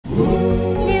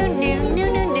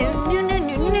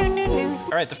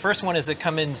right, the first one is the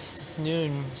come in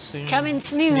snoon.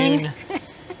 Snoon.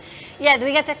 Yeah,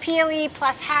 we got the PoE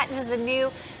Plus hat. This is the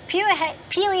new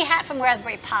PoE hat from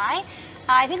Raspberry Pi.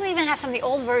 I think we even have some of the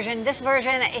old version. This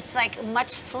version, it's like much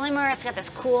slimmer. It's got this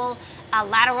cool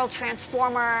lateral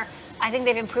transformer. I think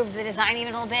they've improved the design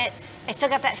even a little bit. It's still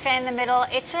got that fan in the middle.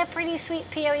 It's a pretty sweet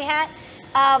PoE hat.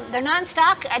 They're not in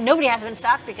stock. Nobody has them in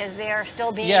stock because they are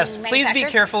still being manufactured. Please be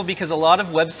careful because a lot of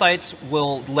websites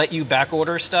will let you back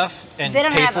order stuff and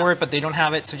pay for it, but they don't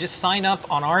have it. So just sign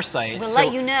up on our site. We'll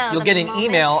let you know. You'll get an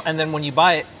email, and then when you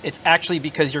buy it, it's actually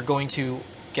because you're going to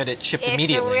get it shipped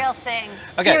immediately. It's the real thing.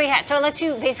 Okay. PoE hat. So it lets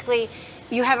you basically,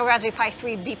 you have a Raspberry Pi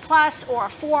 3B Plus or a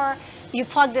 4. You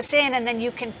plug this in, and then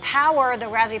you can power the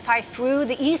Raspberry Pi through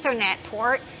the Ethernet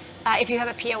port if you have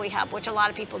a PoE hub, which a lot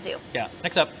of people do. Yeah.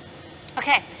 Next up.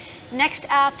 Okay, next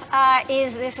up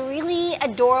is this really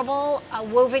adorable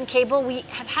woven cable. We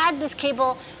have had this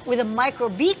cable with a micro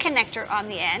B connector on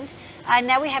the end.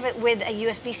 Now we have it with a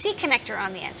USB-C connector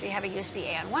on the end. So you have a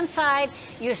USB-A on one side,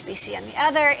 USB-C on the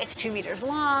other. It's 2 meters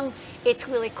long. It's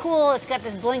really cool. It's got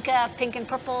this Blinka pink and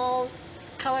purple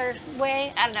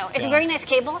colorway. I don't know. It's a very nice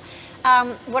cable.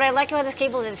 What I like about this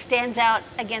cable is it stands out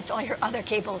against all your other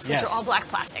cables, which are all black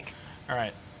plastic. All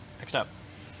right, next up.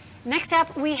 Next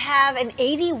up, we have an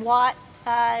 80-watt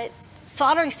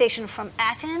soldering station from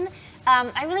ATTEN.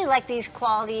 I really like these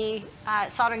quality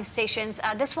soldering stations.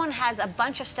 This one has a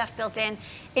bunch of stuff built in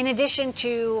addition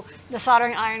to the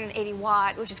soldering iron and 80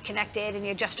 watt, which is connected, and the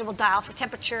adjustable dial for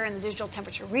temperature and the digital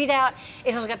temperature readout.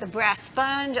 It's also got the brass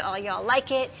sponge. All y'all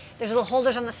like it. There's little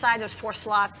holders on the side. There's 4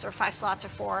 slots or 5 slots or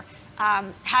 4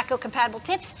 Hacko-compatible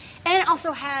tips, and it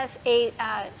also has a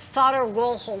solder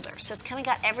roll holder. So it's kind of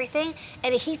got everything,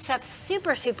 and it heats up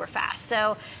super, super fast.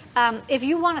 So if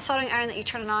you want a soldering iron that you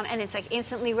turn it on and it's like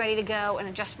instantly ready to go and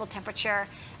adjustable temperature,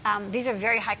 these are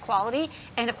very high quality,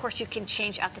 and of course you can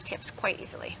change out the tips quite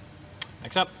easily.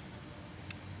 Next up.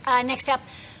 Next up,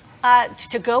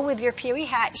 to go with your PoE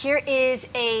hat, here is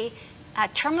a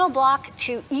terminal block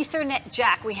to Ethernet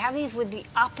jack. We have these with the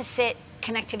opposite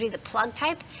connectivity, the plug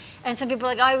type. And some people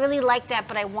are like, oh, I really like that,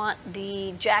 but I want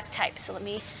the jack type. So let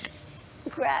me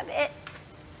grab it.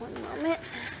 One moment.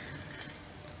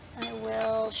 I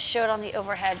will show it on the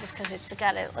overhead just because it's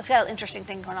got an interesting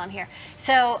thing going on here.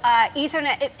 So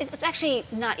Ethernet, it's actually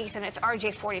not Ethernet, it's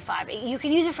RJ45. You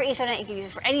can use it for Ethernet, you can use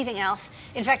it for anything else.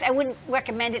 In fact, I wouldn't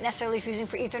recommend it necessarily if using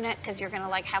for Ethernet because you're going to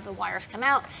like have the wires come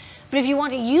out. But if you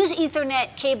want to use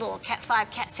Ethernet cable,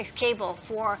 Cat5, Cat6 cable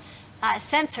for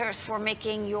sensors for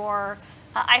making your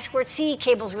I2C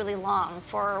cables really long,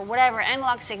 for whatever,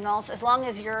 analog signals, as long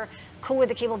as you're cool with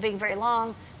the cable being very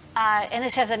long. And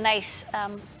this has a nice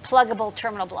pluggable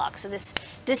terminal block. So this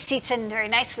seats in very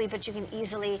nicely, but you can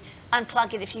easily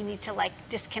unplug it if you need to like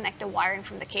disconnect the wiring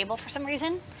from the cable for some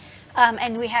reason.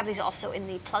 And we have these also in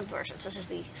the plug version. So this is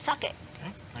the socket.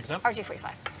 Okay, next up.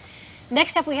 RJ45.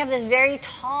 Next up, we have this very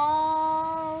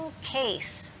tall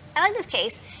case. I like this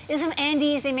case. This is from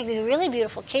anidees. They make these really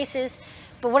beautiful cases.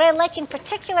 But what I like in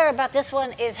particular about this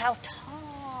one is how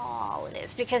tall it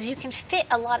is, because you can fit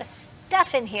a lot of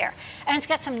stuff in here. And it's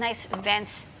got some nice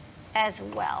vents as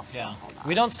well. So hold on.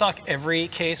 We don't stock every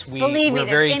case. Believe me, we're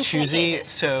very infinite choosy, cases.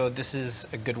 so this is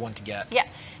a good one to get. Yeah,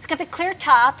 it's got the clear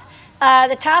top.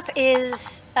 The top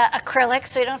is acrylic,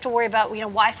 so you don't have to worry about,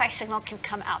 Wi-Fi signal can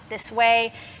come out this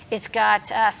way. It's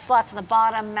got slots on the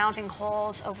bottom, mounting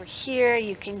holes over here.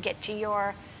 You can get to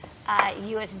your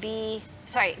the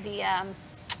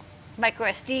micro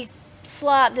SD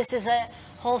slot. This is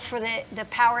holes for the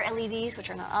power LEDs, which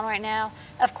are not on right now.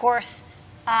 Of course,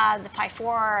 the Pi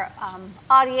 4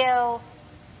 audio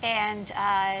and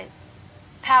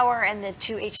power and the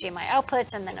 2 HDMI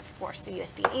outputs, and then of course the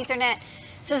USB Ethernet.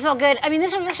 So it's all good. I mean,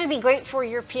 this would actually be great for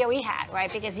your PoE hat,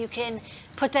 right? Because you can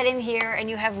put that in here and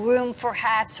you have room for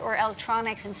hats or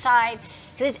electronics inside.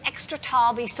 Because it's extra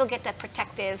tall, but you still get that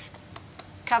protective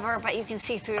cover, but you can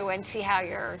see through and see how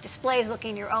your display is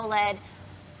looking, your OLED,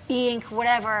 e-ink,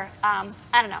 whatever. I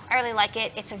don't know. I really like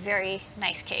it. It's a very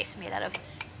nice case made out of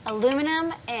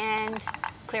aluminum and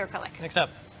clear acrylic. Next up.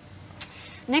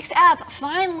 Next up,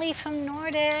 finally from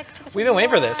Nordic. We've been waiting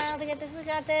for this. To get this. We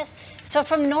got this. So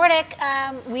from Nordic,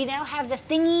 we now have the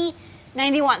Thingy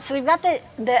 91. So we've got the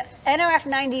NRF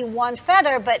 91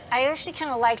 feather, but I actually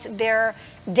kind of liked their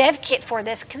dev kit for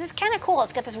this because it's kind of cool.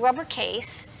 It's got this rubber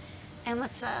case. And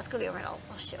let's go to the overhead.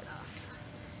 I'll show it off.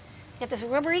 You got this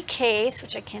rubbery case,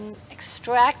 which I can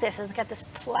extract this. It's got this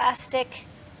plastic.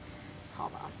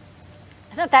 Hold on.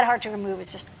 It's not that hard to remove.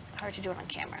 It's just hard to do it on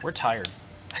camera. We're tired.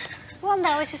 Well,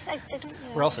 no, it's just I don't.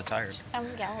 We're also tired. Yeah,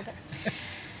 a little bit.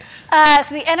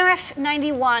 So the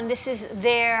NRF91, this is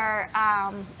their,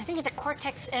 I think it's a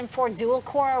Cortex M4 dual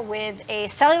core with a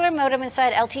cellular modem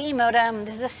inside, LTE modem.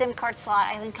 This is a SIM card slot.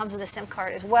 I think it comes with a SIM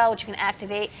card as well, which you can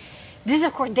activate. This is,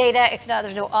 of course, data.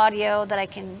 There's no audio that I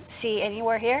can see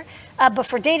anywhere here. But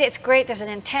for data, it's great. There's an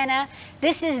antenna.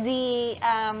 This is the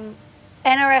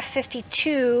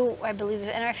NRF52. I believe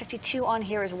there's an NRF52 on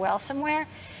here as well somewhere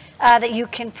that you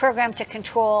can program to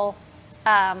control.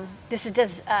 This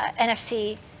does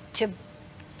NFC to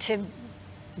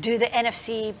do the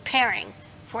NFC pairing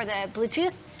for the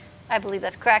Bluetooth. I believe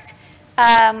that's correct.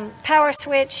 Power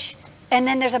switch. And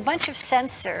then there's a bunch of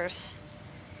sensors.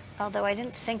 Although I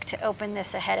didn't think to open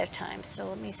this ahead of time, so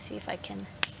let me see if I can.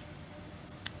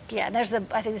 Yeah,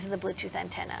 I think this is the Bluetooth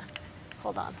antenna.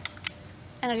 Hold on.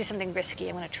 I'm gonna do something risky.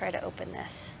 I'm gonna try to open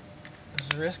this. This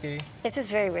is risky. This is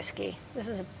very risky. This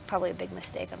is probably a big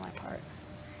mistake on my part.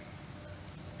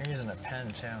 You're using a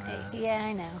pen too, man. Yeah,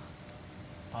 I know.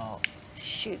 Oh.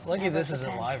 Shoot. Lucky this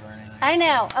isn't live or anything. I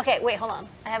know. Okay, wait, hold on.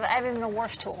 I have even a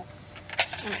worse tool.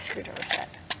 And my screwdriver set.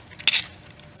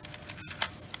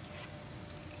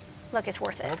 Look, it's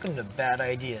worth it. Welcome to Bad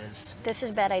Ideas. This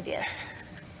is Bad Ideas.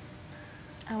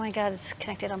 Oh my God, it's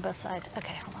connected on both sides.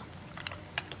 Okay, hold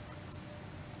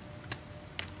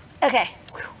on. Okay.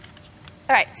 Whew.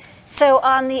 All right. So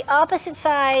on the opposite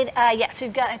side, yeah, so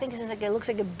we've got, I think this is like, it looks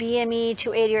like a BME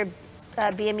 280 or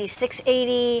BME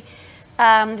 680.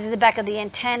 This is the back of the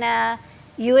antenna,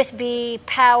 USB,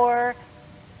 power,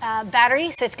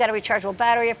 battery. So it's got a rechargeable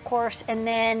battery, of course, and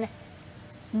then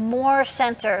more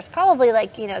sensors, probably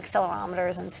like,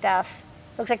 accelerometers and stuff.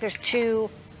 Looks like there's two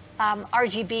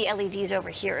RGB LEDs over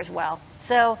here as well.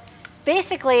 So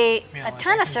basically a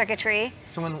ton of circuitry.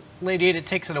 So when Lady Ada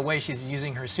takes it away, she's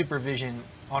using her supervision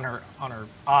on her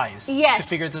eyes to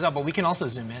figure this out, but we can also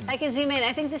zoom in. I can zoom in.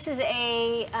 I think this is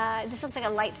this looks like a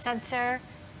light sensor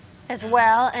as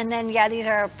well. And then, yeah, these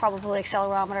are probably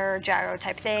accelerometer, gyro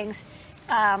type things.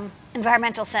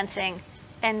 Environmental sensing.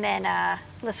 And then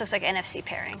this looks like NFC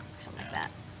pairing, something like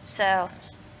that. So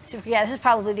yeah, this is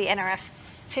probably the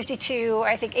NRF52,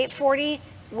 I think 840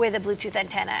 with a Bluetooth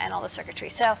antenna and all the circuitry.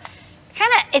 So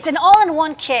it's an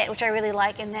all-in-one kit, which I really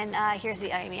like. And then here's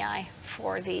the IMEI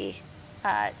for the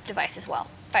device as well. All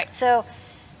right, so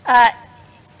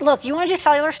look, you want to do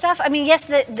cellular stuff? I mean, yes,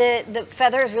 the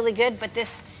Feather is really good, but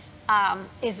this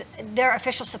is their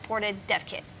official supported dev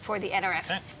kit for the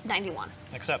NRF91.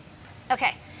 Next up.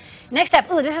 Okay. Next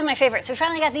up, ooh, this is my favorite. So we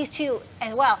finally got these two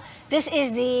as well. This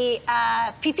is the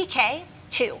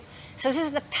PPK2. So this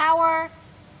is the Power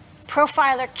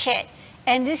Profiler Kit.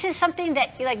 And this is something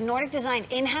that Nordic designed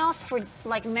in-house for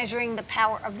measuring the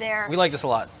power of their we like this a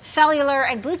lot. Cellular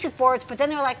and Bluetooth boards, but then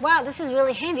they're like, wow, this is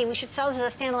really handy. We should sell this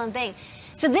as a standalone thing.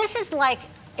 So this is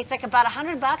it's about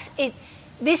 $100.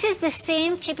 This is the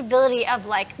same capability of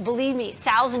believe me,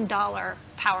 $1,000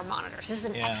 power monitors. This is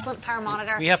an excellent power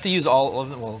monitor. We have to use all of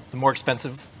them, well, the more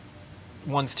expensive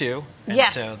ones too. And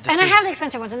yes, so and I have the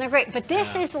expensive ones, and they're great. But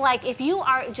this is if you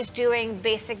are just doing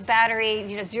basic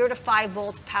battery, 0 to 5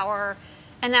 volt power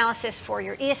analysis for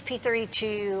your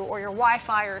ESP32 or your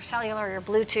Wi-Fi or cellular or your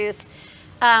Bluetooth,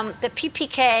 the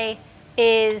PPK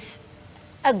is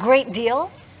a great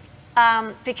deal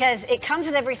because it comes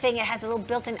with everything. It has a little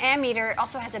built-in ammeter. It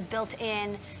also has a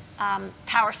built-in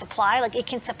power supply. It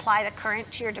can supply the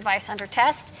current to your device under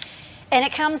test. And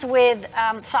it comes with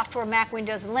software, Mac,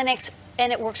 Windows, and Linux,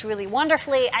 and it works really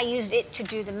wonderfully. I used it to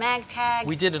do the mag tag.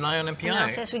 We did an Ion MPI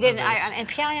analysis. We did an Ion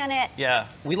MPI on it. Yeah,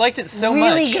 we liked it so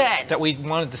really much good. that we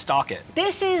wanted to stock it.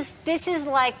 This is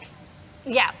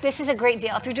yeah, this is a great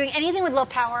deal. If you're doing anything with low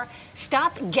power,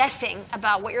 stop guessing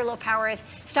about what your low power is.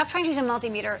 Stop trying to use a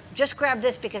multimeter. Just grab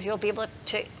this because you'll be able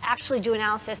to actually do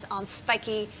analysis on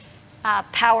spiky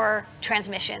power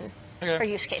transmission or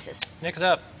use cases. Next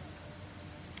up.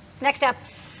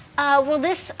 Will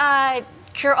this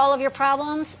cure all of your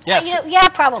problems? Yes. Yeah,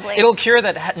 probably. It'll cure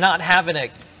that not having a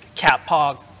keycap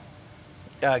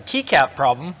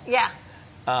problem. Yeah.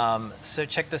 So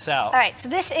check this out. All right, so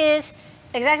this is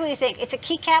exactly what you think. It's a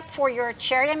keycap for your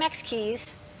Cherry MX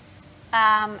keys,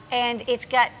 and it's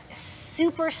got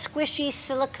super squishy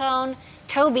silicone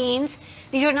toe beans.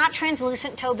 These are not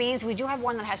translucent toe beans. We do have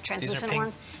one that has translucent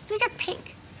ones. These are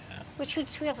pink, which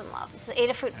who doesn't love? This is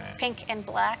Adafruit pink and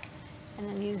black. And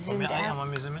then you zoom down.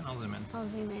 Want me to zoom in? I'll zoom in. I'll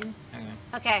zoom in.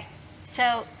 Okay.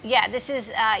 So yeah, this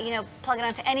is plug it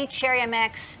onto any Cherry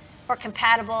MX or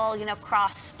compatible,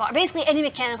 cross bar, basically any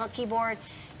mechanical keyboard,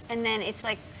 and then it's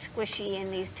squishy,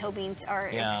 and these toe beans are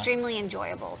extremely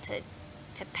enjoyable to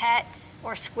pet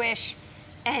or squish.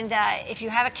 And if you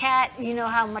have a cat, you know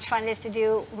how much fun it is to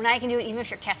do. Now you can do it even if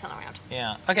your cat's not around.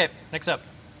 Yeah. Okay. Next up.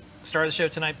 star of the show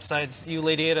tonight, besides you,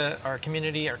 Lady Ada, our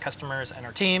community, our customers, and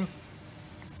our team,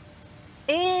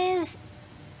 is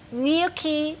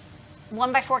NeoKey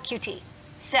 1x4 QT.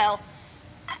 So,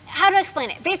 how to explain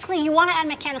it? Basically, you want to add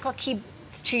mechanical keys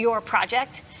to your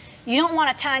project. You don't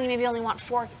want a ton, you maybe only want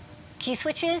 4 key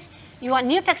switches. You want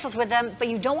NeoPixels with them, but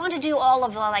you don't want to do all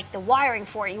of the wiring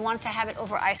for it. You want to have it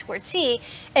over I2C,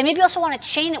 and maybe also want to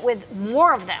chain it with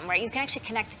more of them, right? You can actually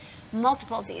connect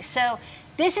multiple of these. So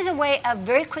this is a way of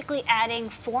very quickly adding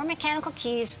 4 mechanical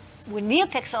keys with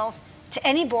NeoPixels to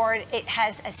any board. It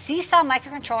has a C-style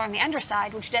microcontroller on the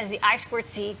underside, which does the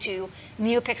I2C to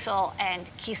NeoPixel and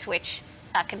key switch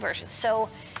conversions. So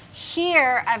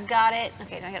here I've got it.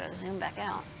 Okay, now I got to zoom back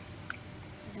out.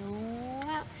 Zoom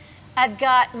out. I've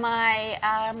got my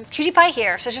Qt Py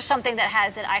here, so it's just something that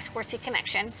has an I2C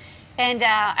connection. And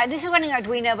this is running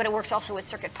Arduino, but it works also with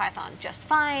CircuitPython just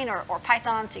fine, or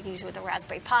Python, so you can use it with a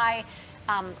Raspberry Pi,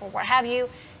 or what have you.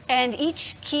 And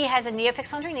each key has a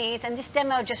NeoPixel underneath, and this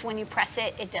demo, just when you press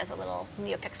it, it does a little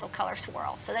NeoPixel color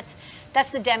swirl. So that's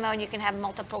the demo, and you can have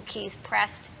multiple keys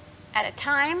pressed at a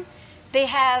time. They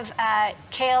have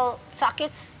Kale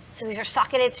sockets, so these are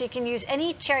socketed, so you can use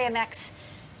any Cherry MX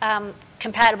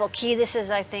compatible key. This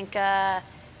is, I think,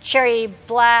 Cherry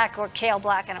Black or Kale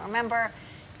Black, I don't remember.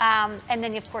 And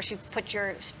then, of course, you put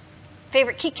your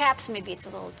favorite keycaps. Maybe it's a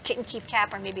little kitten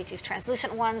keycap, or maybe it's these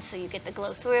translucent ones, so you get the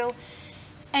glow through.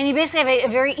 And you basically have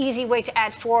a very easy way to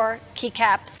add 4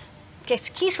 keycaps,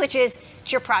 key switches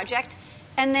to your project.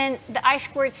 And then the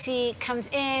I2C comes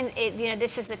in.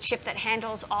 This is the chip that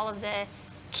handles all of the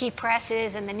key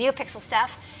presses and the NeoPixel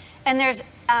stuff. And there's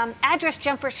address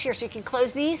jumpers here, so you can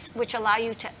close these, which allow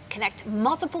you to connect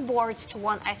multiple boards to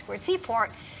one I2C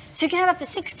port. So you can have up to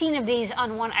 16 of these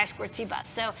on one I2C bus.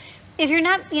 So if you're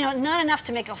not enough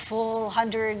to make a full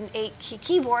 108 key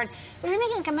keyboard, but if you're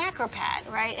making like a macro pad,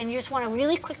 right, and you just want to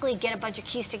really quickly get a bunch of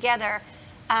keys together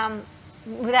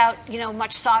without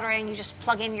much soldering, you just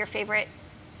plug in your favorite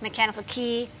mechanical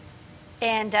key,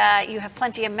 and you have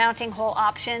plenty of mounting hole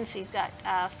options. So you've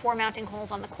got 4 mounting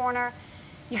holes on the corner.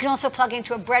 You can also plug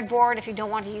into a breadboard if you don't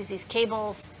want to use these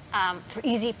cables for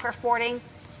easy perf boarding.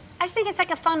 I just think it's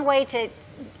like a fun way to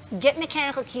get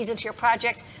mechanical keys into your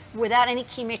project without any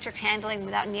key matrix handling,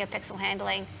 without NeoPixel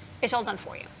handling. It's all done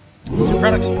for you. It's your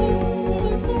product specific.